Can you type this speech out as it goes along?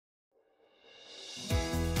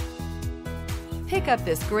Pick up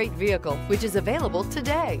this great vehicle, which is available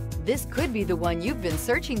today. This could be the one you've been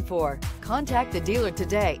searching for. Contact the dealer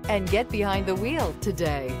today and get behind the wheel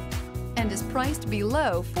today. And is priced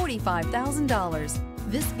below $45,000.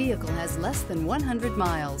 This vehicle has less than 100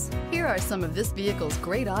 miles. Here are some of this vehicle's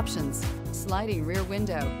great options: sliding rear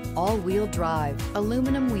window, all-wheel drive,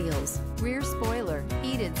 aluminum wheels, rear spoiler,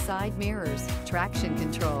 heated side mirrors, traction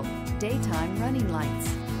control, daytime running lights,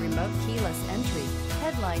 remote keyless entry,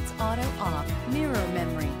 headlights auto off, mirror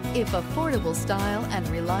memory. If affordable style and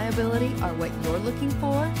reliability are what you're looking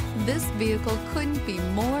for, this vehicle couldn't be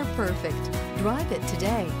more perfect. Drive it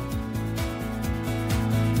today.